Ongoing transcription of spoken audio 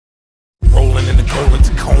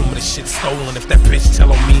home with the shit stolen. If that bitch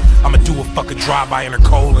tell on me, I'ma do a fucking drive-by in her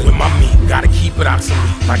colon. With my meat, gotta keep it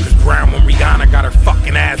obsolete. Like Chris Brown when Rihanna got her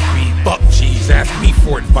fucking ass beat. Fuck G's, ask me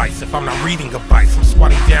for advice. If I'm not reading advice, I'm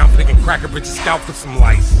squatting down, picking cracker bitches scalp for some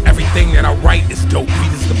lice. Everything that I write is dope,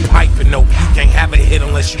 beat is the pipe. And nope, you can't have a hit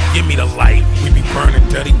unless you give me the light. We be burning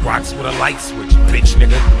dirty rocks with a light switch. Bitch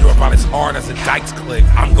nigga, you're about as hard as a Dykes click.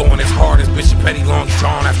 I'm going as hard as Bishop Petty Long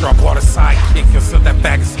John after I bought a sidekick and sent that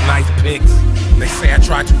bag of some nice pics. They say I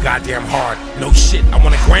tried too goddamn hard. No shit, I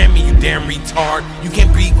want a Grammy, you damn retard. You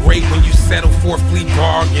can't be great when you settle for a flea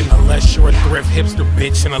bargain, unless you're a thrift hipster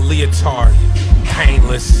bitch in a leotard.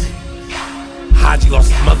 Painless. Haji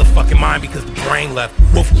lost his motherfucking mind because the brain left.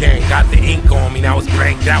 Wolfgang got the ink on me, now it's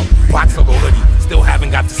banged out. Box logo hoodie, still haven't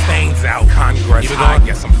got the stains out. Congress, I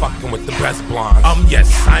guess I'm fucking with the best blondes.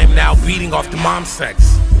 Yes, I am now beating off the mom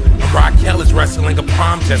sex. Raquel is wrestling a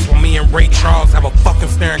prom test while me and Ray Charles have a fucking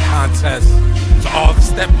staring contest. To all the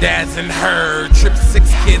stepdads and her, trip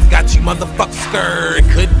 6 kids got you motherfuckers scared. It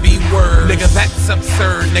could be worse. Nigga, that's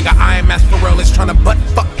absurd. Nigga, I am as Pharrell is trying to butt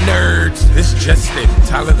fuck nerds. This just in,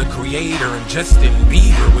 Tyler the Creator and Justin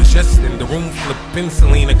Bieber was just in the room flipping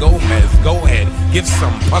Selena Gomez. Go ahead, give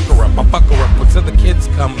some, pucker up, I fuck her up until the kids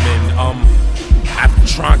come in.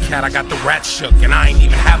 After Tron Cat, I got the rat shook, and I ain't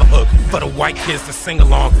even have a hook for the white kids to sing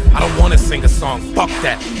along. I don't wanna sing a song, fuck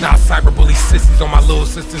that. Now I cyberbully sissies on my little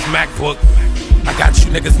sister's MacBook. I got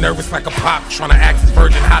you niggas nervous like a pop, tryna ask his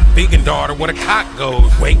virgin hot vegan daughter where the cock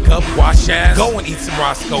goes. Wake up, wash ass, go and eat some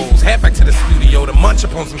Roscoe's. Head back to the studio to munch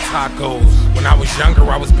up on some tacos. When I was younger,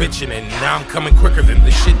 I was bitching, and now I'm coming quicker than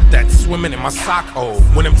the shit that's swimming in my sock hole.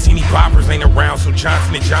 When them teeny boppers ain't around, so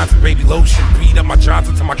Johnson & Johnson baby lotion beat up my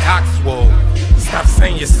Johnson till my cock swole. Stop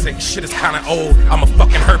saying you're sick, shit is kinda old. I'm a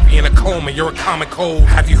fucking herpy in a coma, you're a common cold.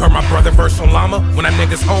 Have you heard my brother verse on Llama? When that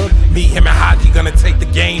nigga's home, me, him, and Haji gonna take the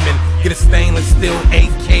game and get a stainless steel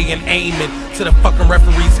AK and aim it to the fucking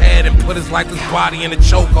referee's head and put his lifeless body in a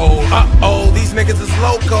chokehold. Uh-oh, these niggas is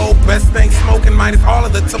loco. Best thing smoking minus all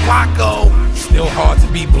of the tobacco. Still hard to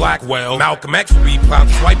be black, well, Malcolm X would be plowed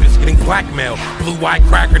swipers getting blackmail. Blue-eyed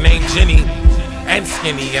cracker named Jenny and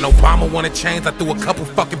skinny, and Obama wanted change, I threw a couple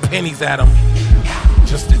fucking pennies at him.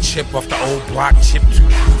 Just a chip off the old block, chip too.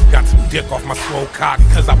 Got some dick off my swole cock,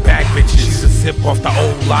 cause I bag bitches. She's a zip off the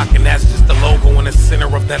old lock, and that's just the logo in the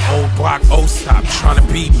center of that old block. Oh, stop trying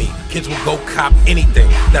to beat me. Kids will go cop anything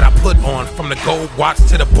that I put on, from the gold watch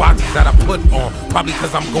to the boxes that I put on. Probably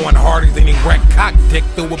cause I'm going harder than any wreck cock dick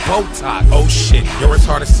through a Botox. Oh shit, you're as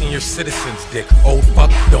hard as senior citizens, dick. Old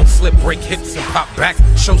fuck, don't slip, break hips and pop back.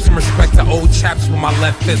 Show some respect to old chaps with my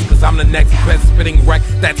left fist, cause I'm the next best spitting wreck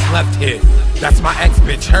that's left here. That's my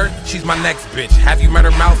ex-bitch, her, she's my next bitch. Have you met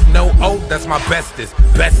her mouth? No, oh, that's my bestest,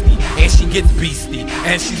 bestie. And she gets beastie,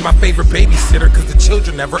 and she's my favorite babysitter, cause the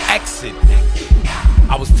children never exit.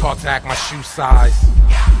 I was taught to act my shoe size.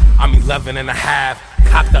 I'm 11 and a half,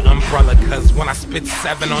 cock the umbrella, cause when I spit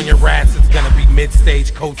 7 on your ass, it's gonna be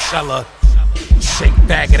mid-stage Coachella. Shake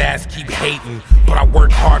faggot ass, keep hating, but I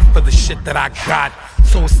work hard for the shit that I got.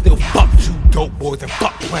 So it's still fuck 2 dope boys and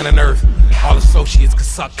fuck planet Earth. All associates can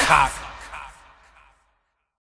suck cock.